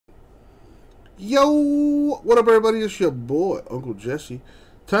Yo, what up, everybody? It's your boy, Uncle Jesse.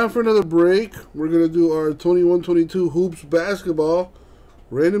 Time for another break. We're going to do our 21-22 Hoops Basketball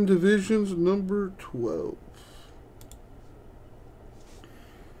Random Divisions number 12.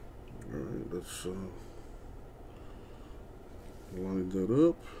 Alright, let's line that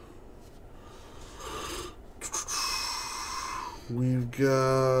up. We've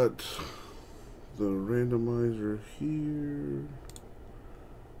got the randomizer here.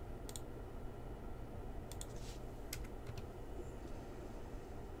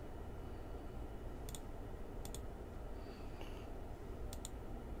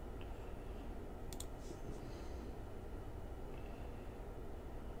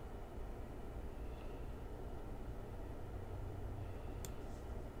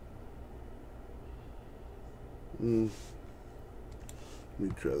 Let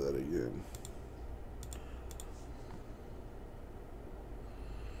me try that again.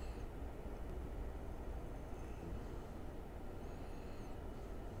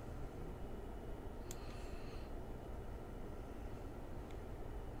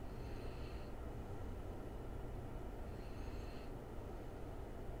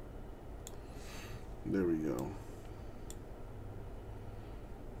 There we go.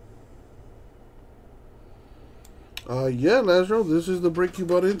 Yeah, Lazaro, this is the break you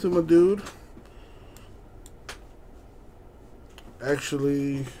bought into, my dude.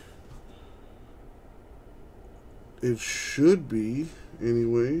 Actually, it should be,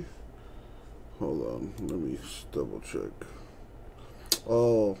 anyway. Hold on, let me double check.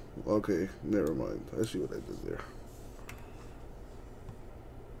 Oh, okay, never mind. I see what I did there.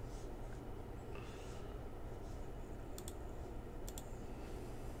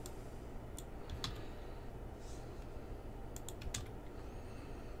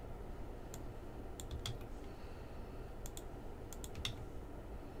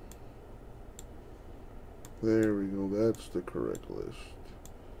 There we go. That's the correct list.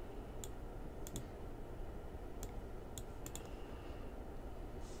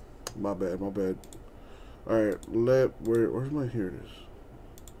 My bad, my bad. Alright, where's my, here it is.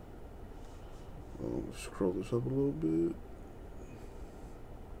 Scroll this up a little bit.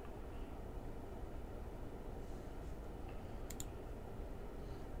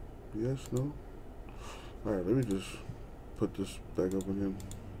 Yes, no? Alright, let me just put this back up again.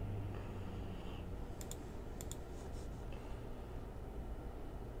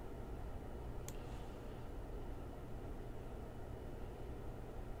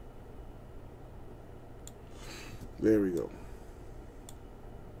 There we go.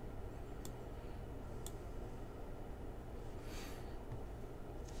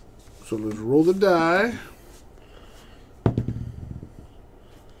 So let's roll the die.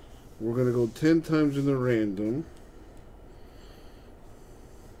 We're going to go 10 times in the random.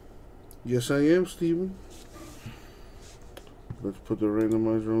 Yes, I am, Steven. Let's put the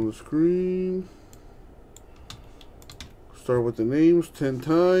randomizer on the screen. Start with the names 10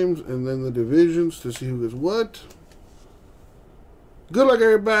 times and then the divisions to see who gets what. Good luck,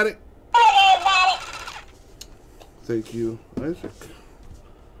 everybody. Thank you, Isaac.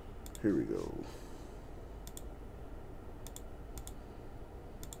 Here we go.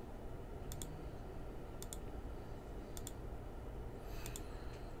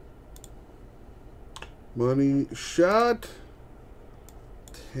 Money shot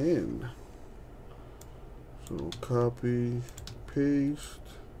 10. So copy, paste.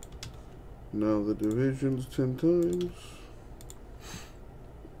 Now the divisions 10 times.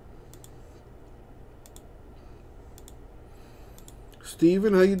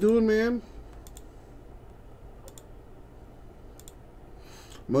 Steven, how you doing, man?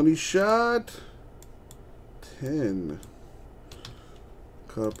 Money shot 10.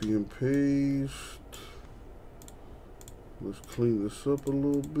 Copy and paste. Let's clean this up a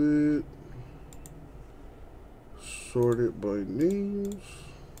little bit. Sort it by names.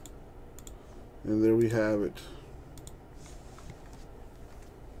 And there we have it.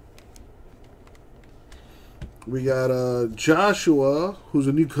 We got Joshua, who's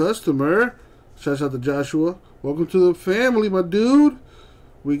a new customer. Shouts out to Joshua. Welcome to the family, my dude.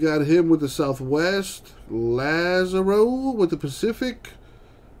 We got him with the Southwest. Lazaro with the Pacific.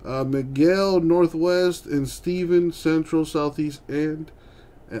 Miguel, Northwest. And Steven, Central, Southeast, and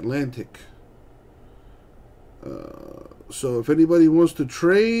Atlantic. So if anybody wants to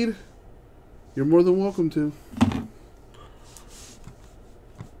trade, you're more than welcome to. I'll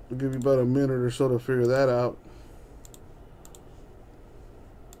give you about a minute or so to figure that out.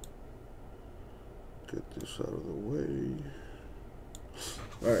 Get this out of the way.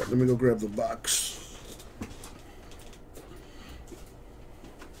 Alright, let me go grab the box.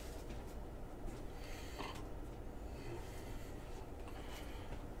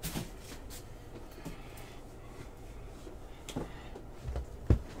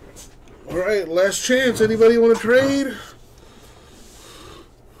 right, last chance. Anybody want to trade?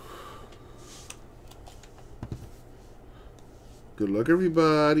 Good luck,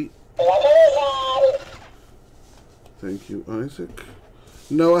 everybody. Thank you, Isaac.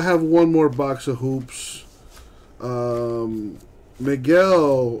 No, I have one more box of hoops.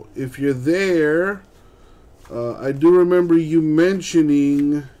 Miguel, if you're there, I do remember you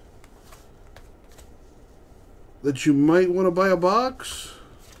mentioning that you might want to buy a box.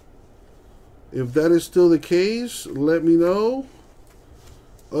 If that is still the case, let me know.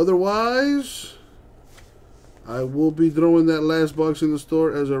 Otherwise, I will be throwing that last box in the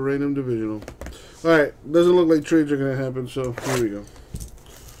store as a random divisional. Alright, doesn't look like trades are going to happen, so here we go.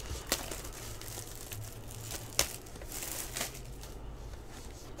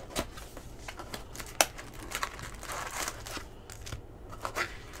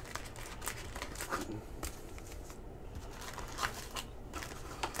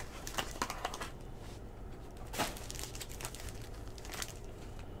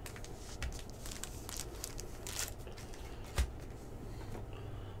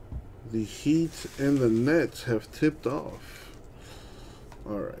 The Heat and the Nets have tipped off.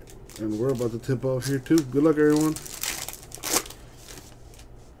 Alright, and we're about to tip off here too. Good luck, everyone.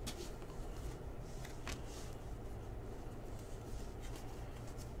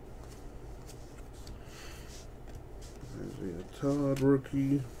 Isaiah Todd,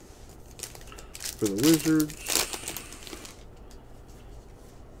 rookie for the Wizards.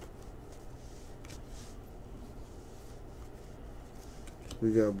 We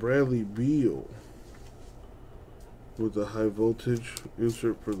got Bradley Beal with the high voltage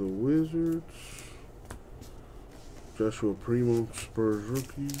insert for the Wizards. Joshua Primo, Spurs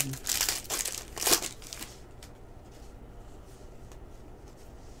rookie.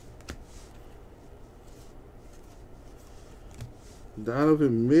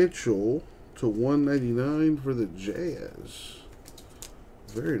 Donovan Mitchell to 199 for the Jazz.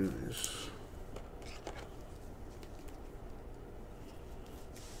 Very nice.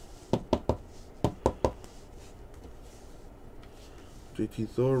 JT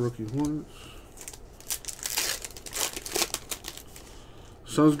Thor, rookie Hornets.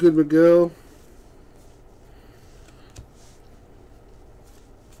 Sounds good, Miguel.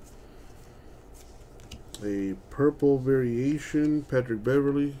 A purple variation, Patrick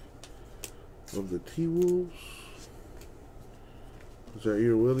Beverly of the T-Wolves.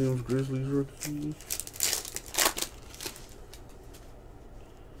 Zaire Williams, Grizzlies rookie.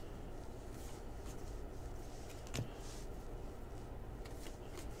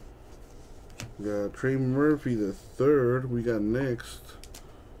 We got Trey Murphy the third. We got next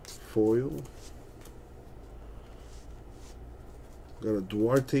foil. Got a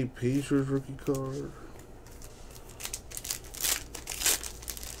Duarte Pacers rookie card.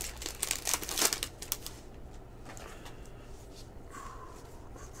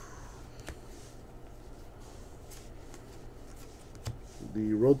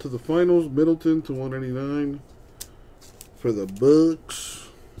 The road to the finals, Middleton to 199 for the Bucks.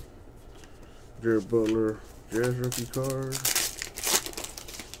 Jared Butler, Jazz rookie card.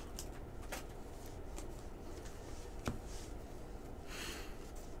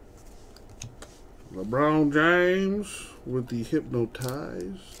 LeBron James with the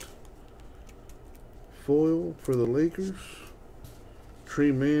Hypnotized foil for the Lakers.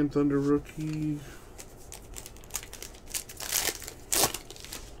 Trey Mann, Thunder rookie.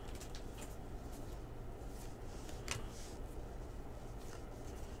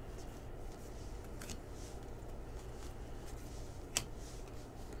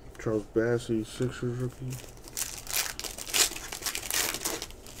 Charles Bassey, Sixers rookie.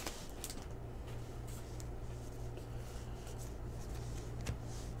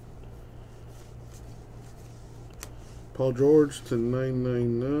 Paul George to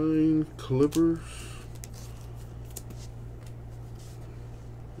 999, Clippers.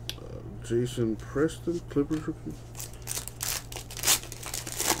 Jason Preston, Clippers rookie.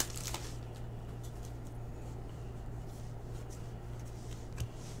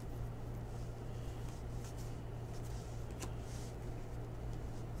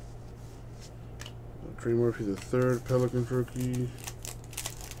 Trey Murphy the third, Pelicans rookie.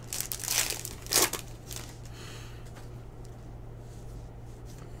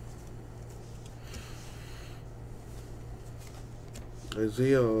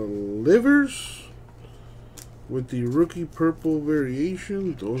 Isaiah Livers with the rookie purple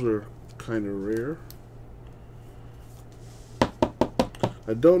variation. Those are kind of rare.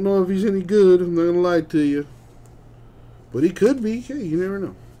 I don't know if he's any good. I'm not going to lie to you. But he could be. Hey, you never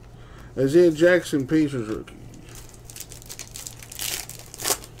know. Isaiah Jackson, Pacers rookie.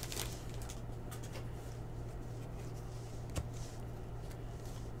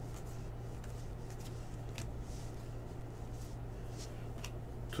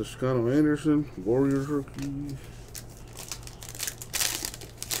 Toscano Anderson, Warriors rookie.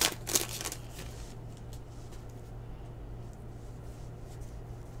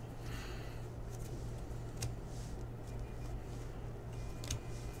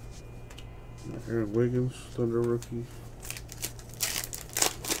 Aaron Wiggins, Thunder rookie.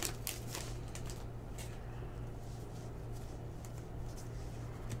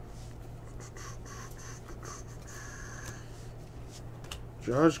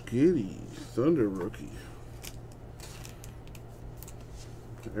 Josh Giddey, Thunder rookie.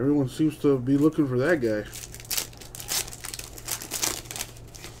 Everyone seems to be looking for that guy.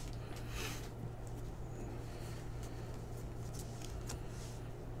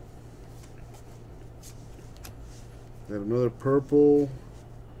 Got another purple.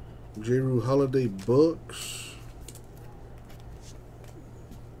 Jrue Holiday Bucks.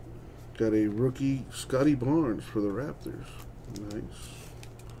 Got a rookie Scotty Barnes for the Raptors. Nice.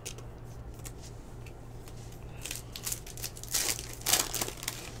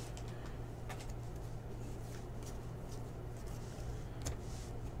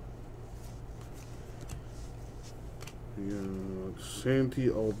 Santi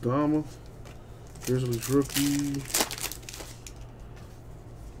Aldama, Grizzlies rookie.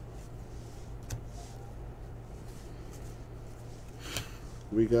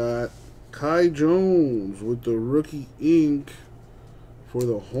 We got Kai Jones with the rookie ink for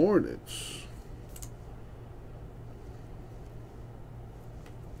the Hornets.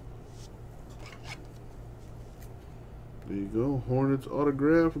 There you go. Hornets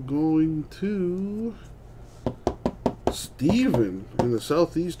autograph going to Steven in the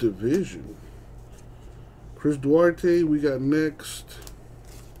Southeast Division. Chris Duarte, we got next.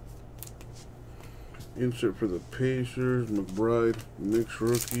 Insert for the Pacers. McBride, Knicks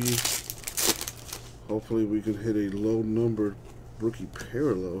rookie. Hopefully we can hit a low numbered rookie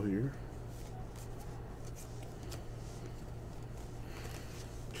parallel here.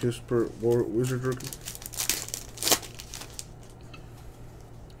 Kispert, Wizards rookie.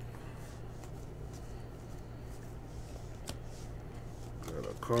 Got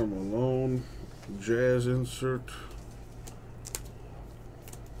a Karl Malone, Jazz insert.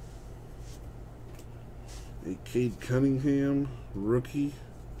 A Cade Cunningham rookie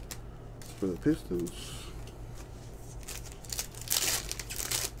for the Pistons.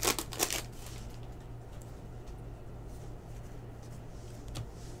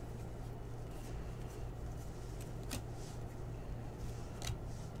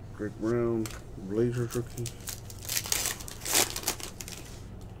 Greg Brown, Blazers rookie.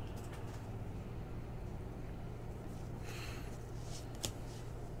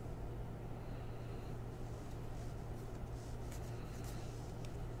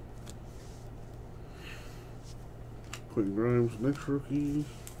 Quentin Grimes, next rookie.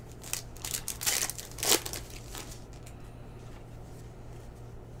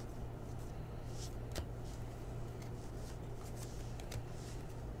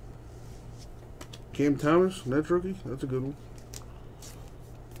 Cam Thomas, next rookie. That's a good one.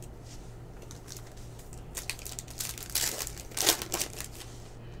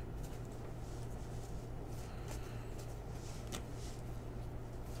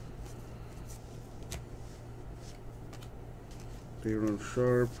 Day'Ron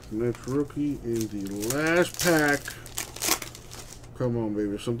Sharpe, next rookie in the last pack. Come on,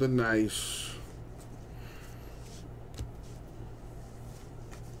 baby, something nice.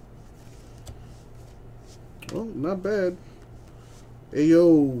 Oh, not bad.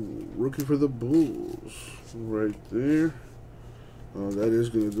 Ayo, rookie for the Bulls, right there. That is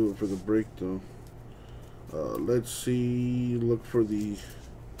gonna do it for the break, though. Let's see. Look for the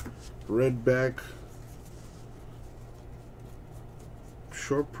red back.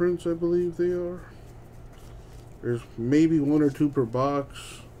 Short prints, I believe they are. There's maybe one or two per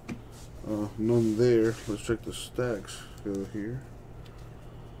box. None there. Let's check the stacks here.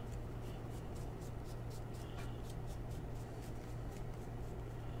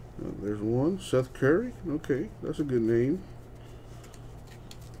 There's one. Seth Curry. Okay, that's a good name.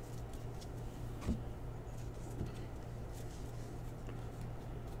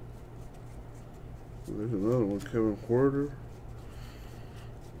 There's another one. Kevin Porter.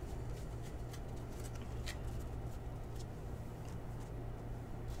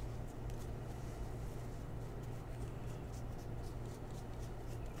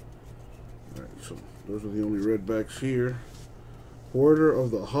 So those are the only red backs here. Porter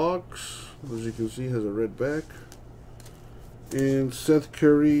of the Hawks, as you can see, has a red back. And Seth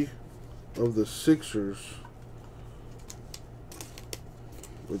Curry of the Sixers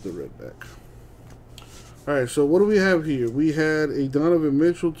with the red back. All right, so what do we have here? We had a Donovan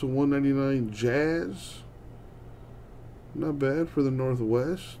Mitchell to 199 Jazz. Not bad for the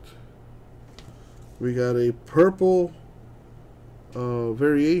Northwest. We got a purple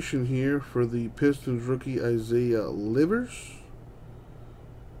variation here for the Pistons rookie Isaiah Livers.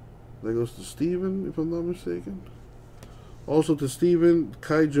 That goes to Steven, if I'm not mistaken. Also to Steven,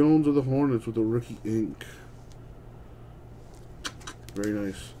 Kai Jones of the Hornets with the rookie ink. Very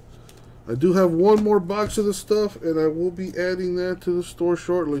nice. I do have one more box of the stuff, and I will be adding that to the store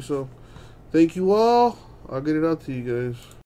shortly. So, thank you all. I'll get it out to you guys.